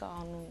աղջկա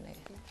անունն է։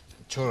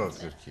 4-րդ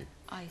գրքի։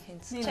 Այ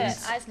հենց Չէ,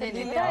 այս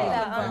գրքի վրա իր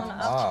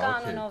աղջկա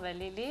անունով է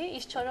Լիլի,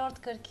 իսկ 4-րդ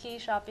գրքի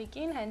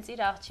շապիկին հենց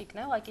իր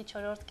աղջիկն է, ուղղակի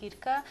 4-րդ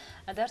գիրքը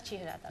դեռ չի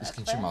հրատարակվել։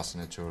 Իսկ ինչի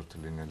մասին է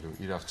 4-րդը լինելու։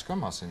 Իր աղջկա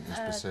մասին,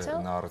 ինչպես է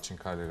նա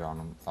առաջին քայլերը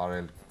անում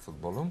արել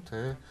ֆուտբոլում,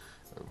 թե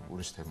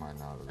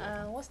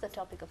What's the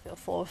topic of your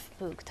 4th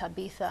book,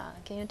 Tabitha?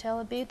 Can you tell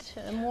a bit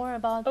more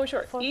about? Oh,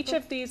 sure. Each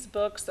of these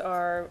books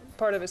are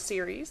part of a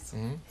series,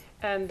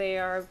 and they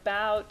are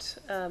about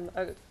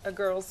a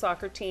girls'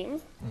 soccer team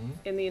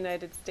in the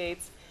United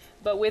States.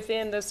 But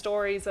within the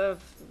stories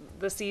of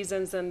the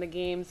seasons and the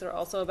games, they're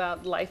also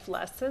about life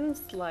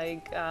lessons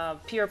like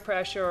peer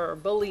pressure or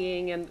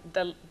bullying. And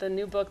the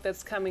new book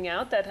that's coming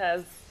out that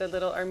has the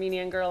little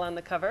Armenian girl on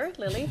the cover,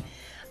 Lily.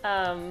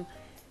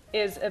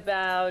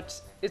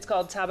 It's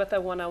called Tabitha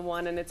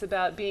 101, and it's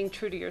about being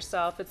true to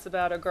yourself. It's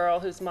about a girl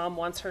whose mom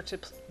wants her to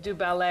do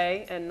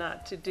ballet and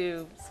not to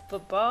do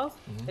football.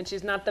 And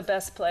she's not the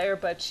best player,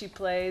 but she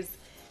plays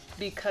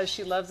because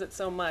she loves it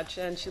so much,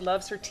 and she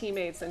loves her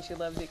teammates, and she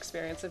loves the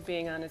experience of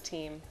being on a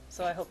team.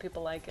 So I hope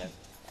people like it.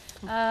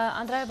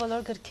 Անդրեայի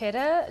բոլոր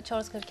գրքերը,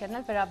 4 գրքերն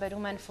էլ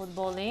վերաբերում են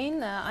ֆուտբոլին,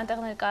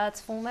 այնտեղ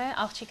ներկայացվում է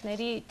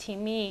աղջիկների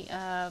թիմի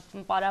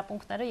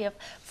պարապմունքները եւ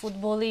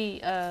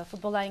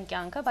ֆուտբոլային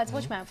կյանքը, բայց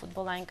ոչ միայն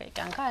ֆուտբոլային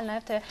կյանքը, այլ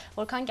նաեւ թե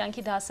որքան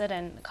կյանքի դասեր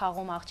են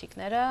խաղում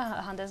աղջիկները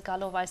հանդես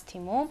գալով այս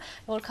թիմում,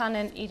 որքան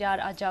են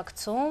իրար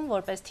աջակցում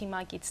որպես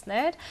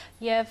թիմակիցներ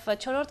եւ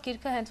 4-րդ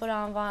գիրքը հենց որ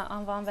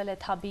անվանվել է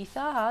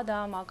Tabitha, հա,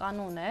 դա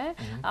մականուն է,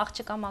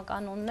 աղջկա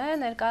մականունն է,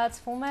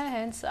 ներկայացվում է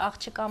հենց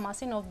աղջկա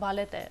մասին, ով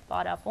բալետ է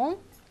պարապում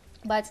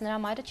բայց նրա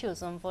մայրը չի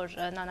ուզում, որ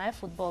նա նաև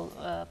ֆուտբոլ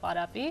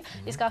պարապի,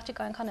 իսկ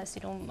աղջիկը այնքան է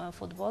սիրում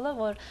ֆուտբոլը,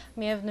 որ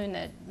միևնույն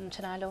է,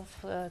 չնայելով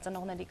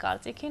ծնողների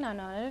կարծիքին,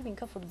 այնուհետև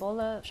ինքը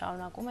ֆուտբոլը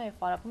շարունակում է եւ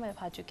պարապում է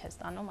եւ հաճույք է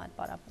ստանում այդ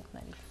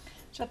պարապմունքներից։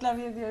 Շատ լավ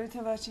եւ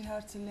երբ վերջի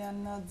հարցը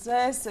Լիաննա,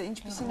 ձեզ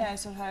ինչպիսին է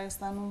այսօր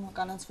Հայաստանում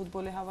կանանց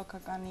ֆուտբոլի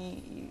հավաքականի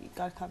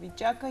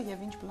կարգավիճակը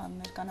եւ ինչ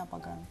պլաններ կան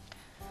ապագայում։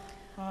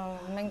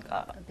 Մենք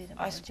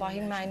այս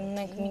պահին միայն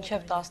ունենք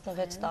մինչև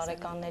 16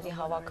 տարեկանների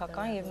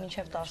հավաքական եւ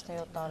մինչև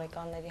 17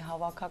 տարեկանների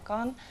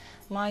հավաքական,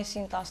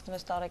 մայիսին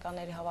 16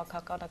 տարեկանների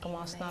հավաքականը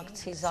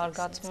կմասնակցի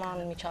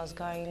զարգացման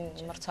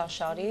միջազգային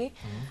մրցաշարի,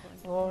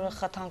 որը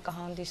խթան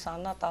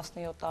կհանդիսանա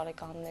 17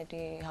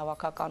 տարեկանների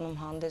հավաքականում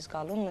հանդես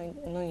գալու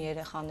նույն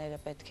երեխաները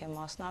պետք է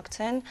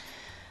մասնակցեն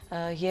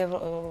եւ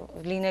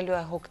լինելու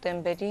է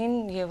հոկտեմբերին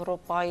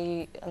Եվրոպայի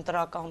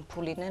ընտրական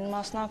փուլին են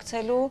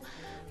մասնակցելու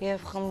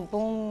եւ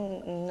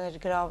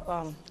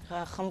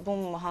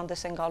խմբում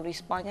հանդես են գալու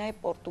Իսպանիայի,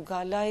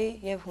 Պորտուգալիայի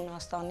եւ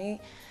Հունաստանի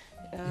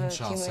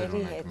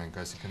թիմերի հետ։ Մենք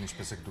այսինքն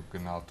ինչպես եք դուք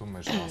գնահատում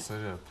մեր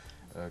շանսերը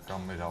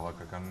կամ մեր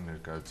հավաքականի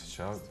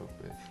ներկայացուցիչը,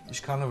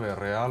 ինչքանով է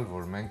ռեալ,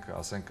 որ մենք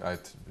ասենք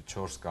այդ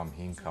 4 կամ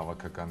 5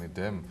 հավաքականի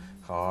դեմ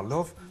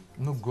խաղալով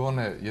նու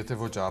գոնե, եթե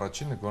ոչ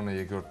առաջինը, գոնե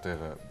երկրորդ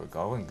տեղը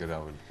կարող են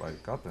գրավել, բայց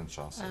կա տենց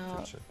շանսը,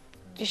 թե չէ։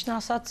 Ճիշտն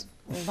ասած,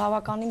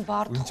 բավականին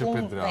բարդ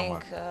խումբ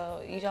ենք,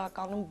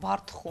 իրականում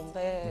բարդ խումբ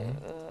է,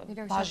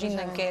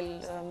 բաժին ընկել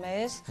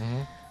մեզ,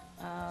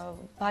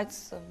 բայց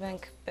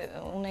մենք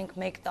ունենք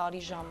 1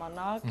 տարի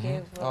ժամանակ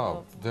եւ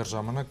դեռ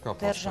ժամանակ կա,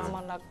 դեռ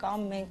ժամանակ կա,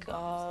 մենք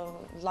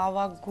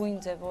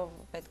լավագույն ձևով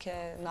պետք է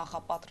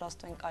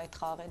նախապատրաստվենք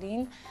այդ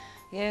խաղերին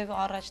եւ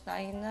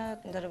առաջնայինը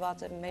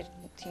դրված է մեր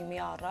թիմի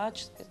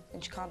առաջ,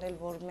 ինչքան էլ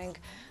որ մենք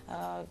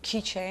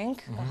քիչ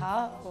ենք, հա,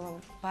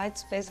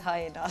 բայց պես հայ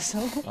են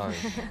ասում։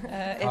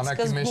 Այդ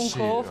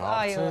սկզբունքով,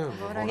 այո,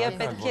 եւ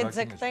պետք է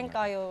ձգտենք,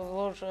 այո,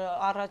 որ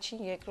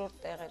առաջին, երկրորդ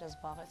տեղերը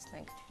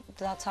զբաղեցնենք։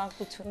 Դա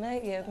ցանկություն է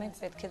եւ մենք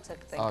պետք է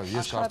ձգտենք։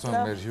 Ես կարծում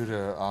եմ մեր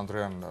հյուրը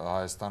Անդրեան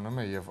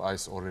Հայաստանում է եւ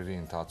այս օրերի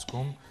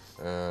ընթացքում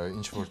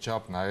ինչ որ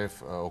չափ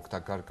նաեւ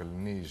օգտակար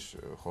կլինի իր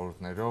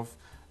խորհուրդներով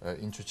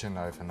ինչու՞ չէ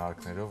նաև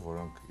հնարքներով,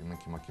 որոնք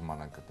մենք հիմա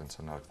կիմանանք, այդպես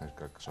հնարքներ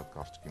կա, շատ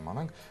կարճ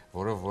կիմանանք,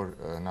 որով որ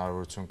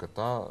հնարավորություն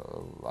կտա,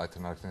 այդ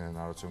հնարքները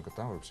հնարավորություն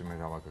կտան, որպեսզի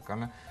մեր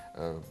հավաքականը,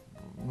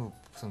 ну,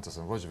 ասենք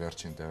ասեմ, ոչ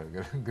վերջին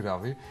տեղը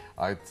գրավի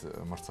այդ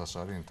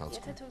մրցաշարի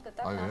ընթացքում։ Եթե թույլ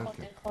կտաք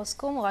նախորդել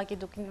խոսքում, ուղղակի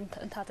դուք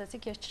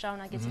ընդհատեցիք, ես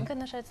չշարունակեցի, ինքը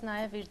նշեց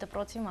նաև իր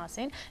դպրոցի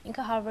մասին,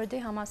 ինքը Հարվարդի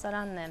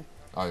համալսարանն է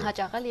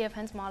հաճախել եւ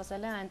հենց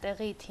մարզել է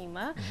այնտեղի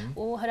թիմը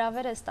ու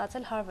հրավեր է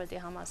ստացել Harvard-ի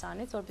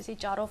համալսարանից, որպեսզի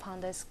ճարով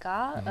հանդես գա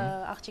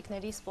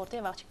աղջիկների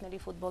սպորտի եւ աղջիկների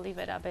ֆուտբոլի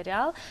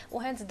վերաբերյալ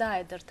ու հենց դա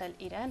է դրտել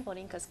իրեն,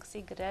 որ ինքը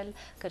սկսի գրել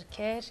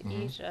գրքեր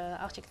իր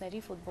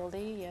աղջիկների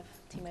ֆուտբոլի եւ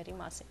թիմերի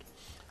մասին։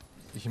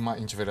 Հիմա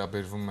ինչ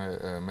վերաբերվում է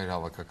մեր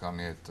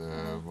հավաքականի հետ,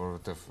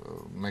 որովհետեւ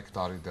 1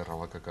 տարի դեռ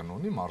հավաքական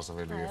ունի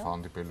մարզվելու եւ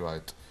հանդիպելու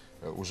այդ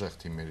ուժեղ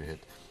թիմերի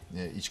հետ։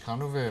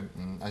 Ինչքանով է,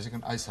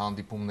 այսինքն այս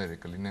հանդիպումները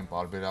կլինեն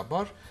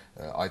պարբերաբար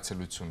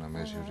այցելությունը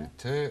մեր հյուրի,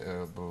 թե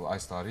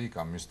այս տարի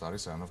կամ մյուս տարի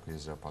սրանով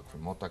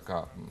կեզրափակվի։ Մոտակա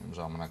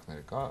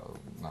ժամանակները կա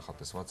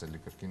նախատեսված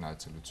էլի կրկին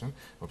այցելություն,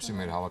 որովհետեւ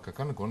մեր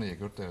հավաքականը գոնե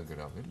երկրորդ տեղը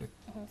գրավի, էլի։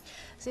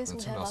 Since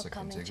we have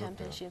upcoming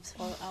championships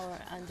for our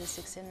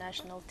under-16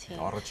 national team,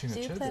 do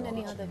you plan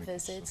any other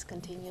visits,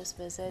 continuous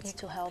visits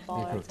to help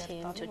our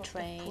team to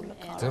train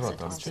and also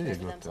to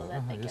motivate them so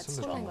that they get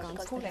stronger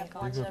because they have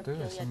longer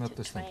period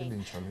to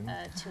train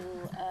to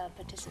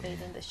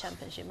participate in this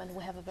championship and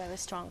we have a very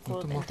strong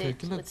group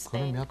indeed with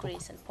Spain,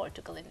 Greece and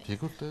Portugal in it. Do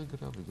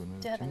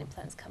you have any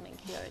plans coming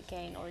here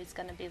again or it's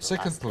going to be the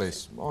second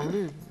place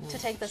only to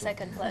take the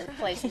second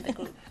place in the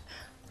group?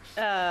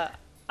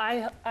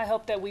 I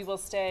hope that we will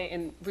stay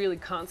in really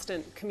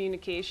constant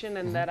communication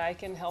and that I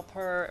can help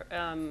her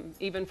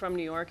even from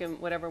New York in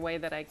whatever way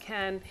that I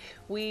can.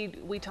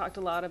 We talked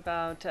a lot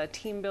about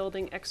team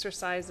building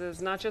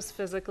exercises, not just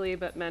physically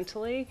but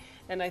mentally,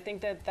 and I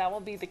think that that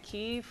will be the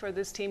key for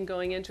this team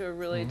going into a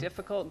really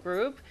difficult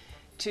group,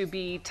 to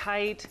be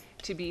tight,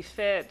 to be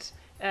fit,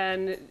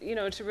 and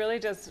to really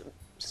just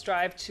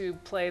strive to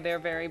play their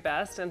very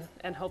best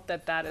and hope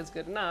that that is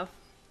good enough.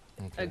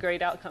 A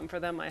great outcome for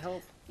them, I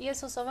hope.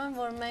 Ես հուսով եմ,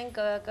 որ մենք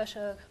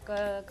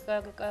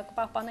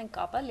կպահպանենք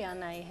կապը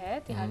Լիանայի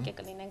հետ, իհարկե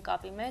կլինենք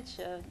կապի մեջ,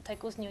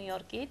 թեկուզ Նյու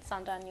Յորքից,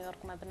 Սանդրան Նյու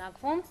Յորքում է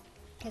բնակվում,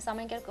 ես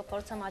ամեն կերպ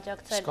կփորձեմ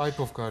աջակցել։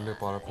 Skype-ով կարելի է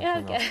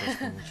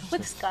պարապմունքն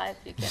With Skype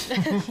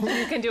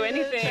you can do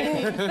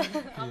anything.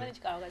 Ամեն ինչ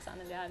կարող ես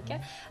անել իհարկե։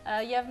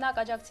 Եվ նա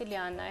կաջակցի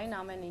Լիանային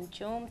ամեն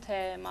ինչում, թե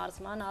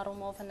մարզման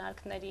առումով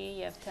հնարքների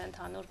եւ թե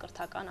ընդհանուր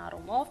կրթական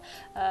առումով,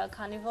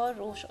 քանի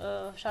որ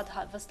շատ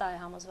վստահ է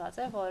համոզված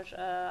է, որ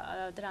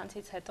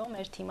դրանցից հետո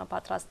մեր թիմը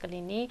պատրաստ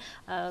կլինի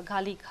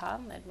գալիք հա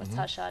մեր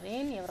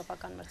մրցաշարին,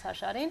 եվրոպական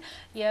մրցաշարին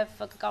եւ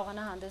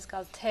կկարողանա հանդես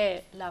գալ թե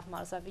լավ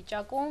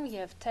մարզավիճակում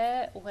եւ թե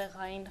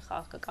ուղեղային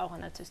խաղ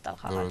կկարողանա ցույց տալ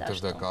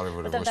խաղադաշտում։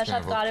 Որտեղ դա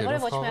շատ կարևոր է,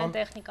 ոչ միայն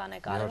տեխնիկան է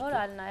կարևոր,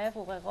 այլ նաեւ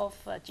ուղեղով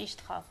ճիշտ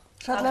խաղ։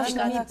 Շատ լավ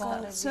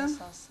շնորհակալություն։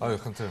 Այո,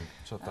 խնդրեմ,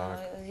 շատ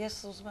արագ։ Ես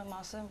ուզում եմ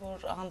ասեմ,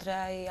 որ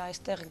Անդրեայի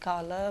այստեղ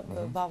գալը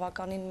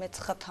բավականին մեծ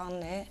խթան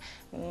է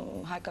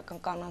հայկական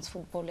կանանց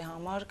ֆուտբոլի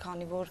համար,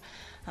 քանի որ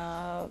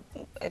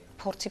այդ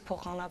փորձի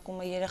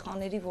փոխանակումը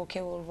երեխաների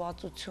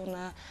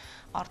ոգևորվածությունը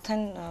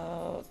արդեն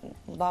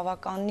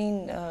բավականին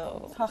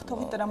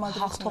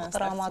հաղթող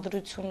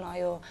տրամադրություն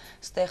այո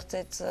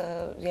ստեղծեց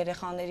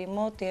երեխաների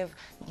մոտ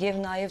եւ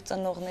նաեւ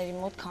ծնողների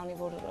մոտ, քանի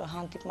որ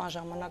հանդիպման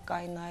ժամանակ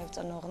կային նաեւ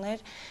ծնողներ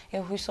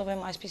եւ հույսով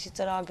եմ այսպիսի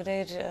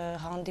ծրագրեր,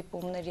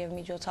 հանդիպումներ եւ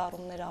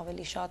միջոցառումներ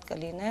ավելի շատ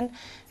կլինեն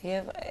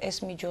եւ այս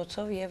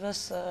միջոցով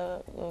եւս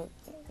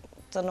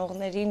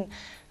ծնողներին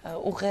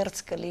ուղերձ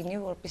կլինի,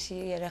 որպեսզի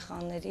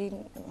երեխաներին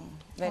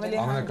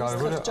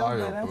ամենակարևորը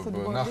այո,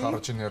 նախ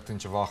առաջին հերթին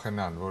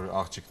չվախենան, որ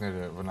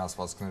աղջիկները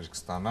վնասվածքներ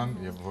կստանան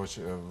եւ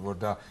որ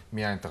դա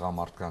միայն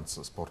տղամարդկանց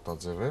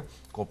սպորտաձև է,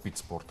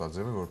 կոպիտ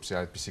սպորտաձև է, որպեսզի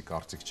այդպիսի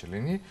կարծիք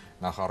չլինի,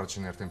 նախ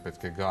առաջին հերթին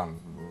պետք է գան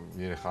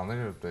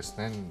երեխաները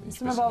տեսնեն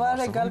ինչպես է բավարար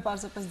է գալ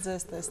պարզապես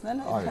ձեզ տեսնել,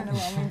 այդքան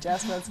ամեն ինչ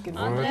ասված գնա։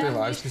 Որովհետեւ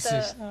այսպիսի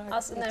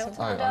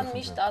Անդրեան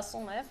միշտ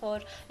ասում է, որ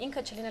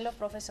ինքը չլինելով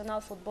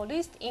պրոֆեսիոնալ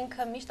ֆուտբոլիստ,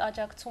 ինքը միշտ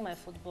աջակցում է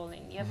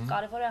ֆուտբոլին եւ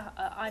կարեւոր է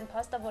այն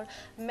փաստը, որ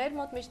մեր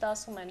մոտ միշտ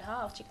ասում են, հա,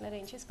 աղջիկները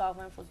ինչի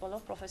զբաղվում են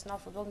ֆուտբոլով, պրոֆեսիոնալ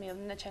ֆուտբոլ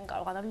միևնույնն է չեն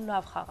կարողանալու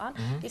լավ խաղան,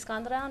 իսկ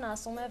Անդրեան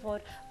ասում է, որ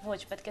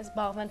ոչ, պետք է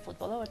զբաղվեն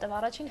ֆուտբոլով, որտեղ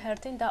առաջին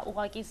հերթին դա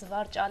ուղղակի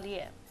զվարճալի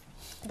է։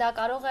 Դա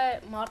կարող է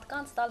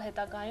մարդկանց տալ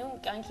հետագայում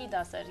կյանքի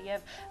դասեր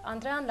եւ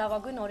Անդրեան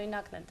լավագույն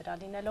օրինակն է դրա,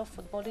 լինելով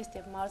ֆուտբոլիստ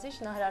եւ մարզիչ,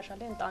 նա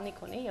հրաշալի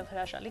ընտանիք ունի եւ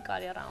հրաշալի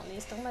կարիերա ունի։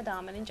 Իսկ թվում է դա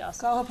ամեն ինչ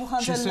ասում։ Կարող է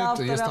փոխանցել լավ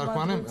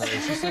դրամատուրգ։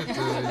 She said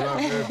you are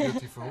very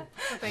beautiful.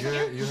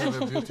 You have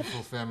a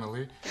beautiful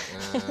family.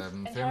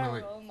 And you're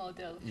a role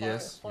model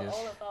for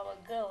all of our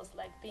girls,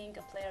 like being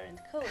a player and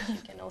coach,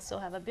 you can also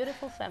have a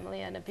beautiful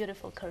family and a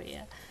beautiful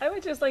career. I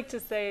would just like to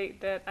say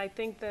that I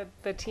think that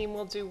the team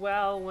will do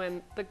well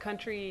when the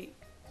country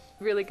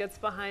really gets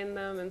behind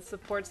them and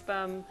supports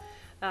them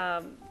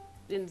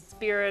in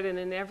spirit and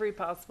in every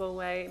possible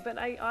way. But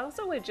I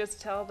also would just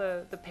tell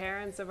the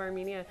parents of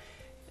Armenia,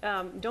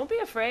 don't be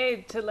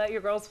afraid to let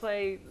your girls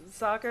play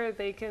soccer.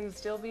 They can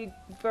still be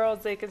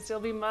girls, they can still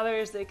be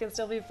mothers, they can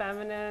still be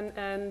feminine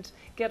and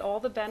get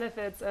all the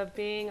benefits of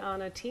being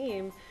on a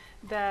team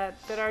that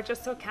are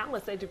just so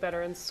countless. They do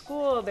better in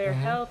school, they're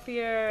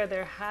healthier,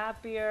 they're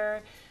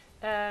happier.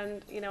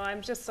 And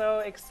I'm just so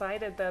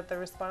excited that the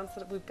response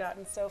that we've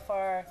gotten so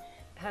far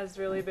has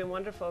really been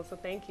wonderful. So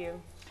thank you.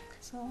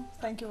 So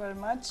thank you very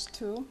much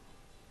too.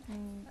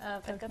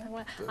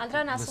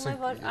 Անդրեան ասում է,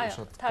 որ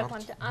այո,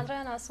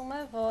 Անդրեան ասում է,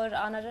 որ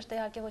անհրաժեշտ է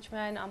իհարկե ոչ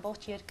միայն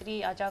ամբողջ երկրի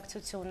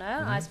աջակցությունը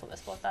այս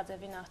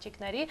սպորտաձևին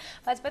աղջիկների,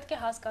 բայց պետք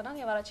է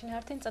հասկանան եւ առաջին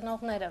հերթին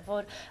ծնողները,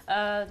 որ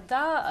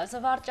դա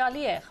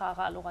զվարճալի է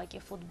խաղալ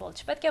ուղղակի ֆուտբոլ։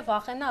 Չպետք է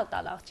վախենալ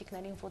տալ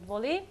աղջիկներին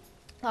ֆուտբոլի,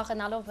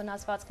 վախենալով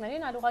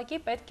վնասվածքներին, այլ ուղղակի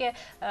պետք է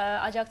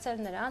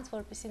աջակցել նրանց,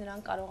 որպեսզի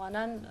նրանք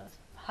կարողանան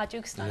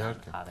հաճույք ստանալ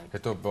խաղին։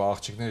 Հետո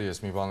աղջիկները ես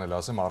մի բան էլ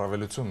ասեմ,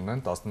 առավելություն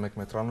ունեն 11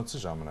 մետրանոցի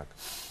ժամանակ։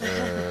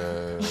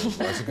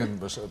 Այսինքն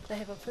they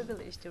have a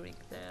privilege during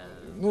the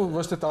Ну,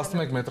 ոչ թե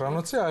 11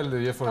 մետրանոցի, այլ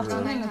երբ որ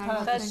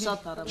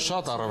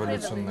շատ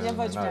առավելություն ունեն։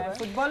 Եվ ոչ միայն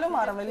ֆուտբոլում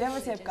առավել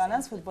եւս երբ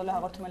կանանց ֆուտբոլը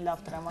հաղորդում են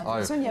լավ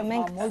տրամադրություն եւ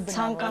մենք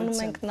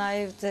ցանկանում ենք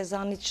նաեւ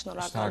ձեզանից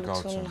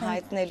շնորհակալություն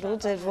հայտնելու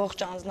ձեր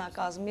ողջ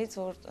անձնակազմից,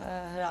 որ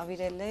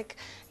հրավիրել եք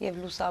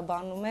եւ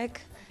լուսաբանում եք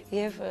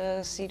եւ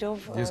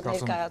սիրով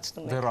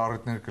ներկայացնում եք։ Դեռ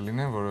առիթներ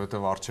կլինեն,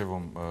 որովհետեւ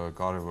արխիվում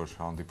կարևոր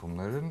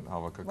հանդիպումներ են,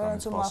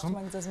 հավաքականի սպասում։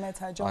 Մենք ձեզ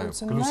մեծ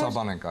հաջողություններ։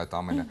 Կլուսաբանենք այդ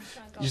ամենը։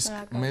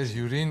 Իսկ մեր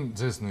հյուրին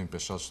ձեզ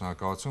նույնպես շատ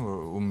շնորհակալություն,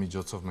 ում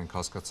միջոցով մենք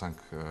հասկացանք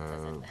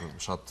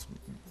շատ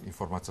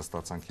ինֆորմացիա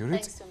ստացանք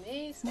հյուրից։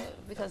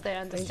 Because they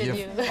understood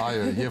you։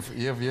 Այո,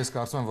 եւ ես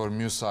կարծում եմ, որ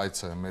մյուս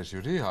այցը մեր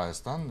հյուրի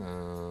Հայաստան,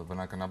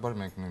 բնականաբար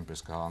մենք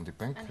նույնպես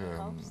կհանդիպենք,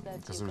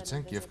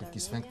 կզրուցենք եւ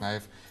կկիսվենք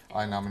նաեւ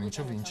այն ամեն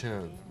ինչով,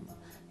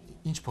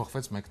 ինչ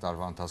փոխվեց մեկ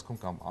տարվա ընթացքում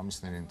կամ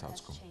ամիսների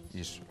ընթացքում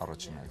իր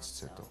առաջին այցից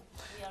հետո։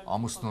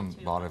 Ամուսնուն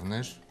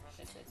բարևներ։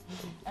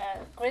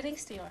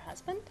 Greetings to your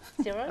husband.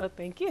 Oh,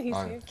 thank you. He's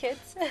here.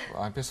 Kids.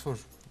 Այնպես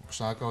որ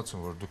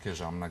շնորհակալություն, որ դուք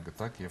ժամանակ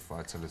գտաք եւ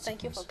այցելեցիք։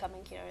 Thank you for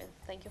coming here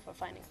and thank you for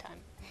finding time.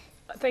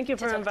 Thank you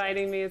for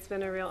inviting me. It's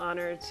been a real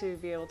honor to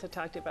be able to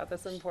talk to you about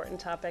this important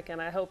topic,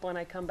 and I hope when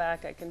I come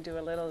back I can do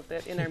a little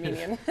bit in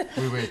Armenian.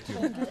 We wait you.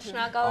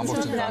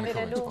 Շնորհակալություն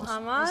հրավիրելու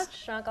համար,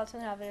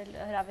 շնորհակալություն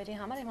հրավերի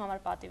համար իմ համար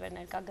պատիվ էր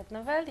ներկա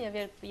գտնվել եւ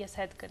երբ ես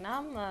հետ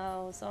գնամ,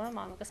 ուզում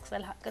եմ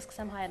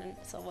կսկսեմ հայերեն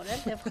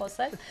սովորել եւ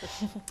խոսել.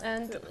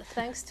 And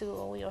thanks to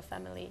all your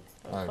family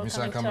for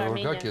coming to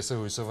Armenia. Ես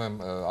հույսով եմ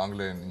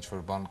անգլերեն ինչ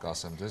որ բան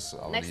կասեմ ձեզ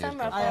ավելի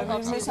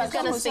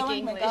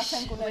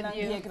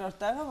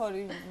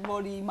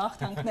երկրորդ որի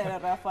մաղթանքները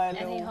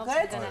Ռաֆայելը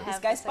ուղղեց,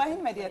 իսկ այս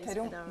պահին մեր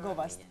եթերում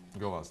գովաստ։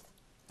 Գովաստ։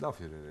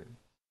 Լավ հյուրեր։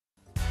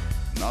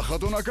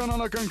 Նախատոնական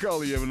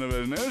անակնկալ եւ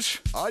նվերներ,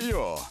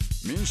 այո,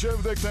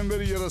 մինչև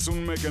դեկտեմբերի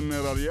 31-ը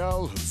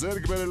ներառյալ,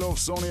 ձեռք բերելով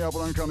Sony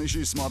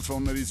ապրանքանիշի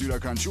սմարթֆոններից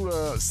յուրաքանչյուրը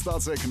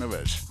ստացեք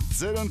նվեր։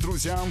 Ձեր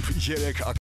ընտրությամբ 3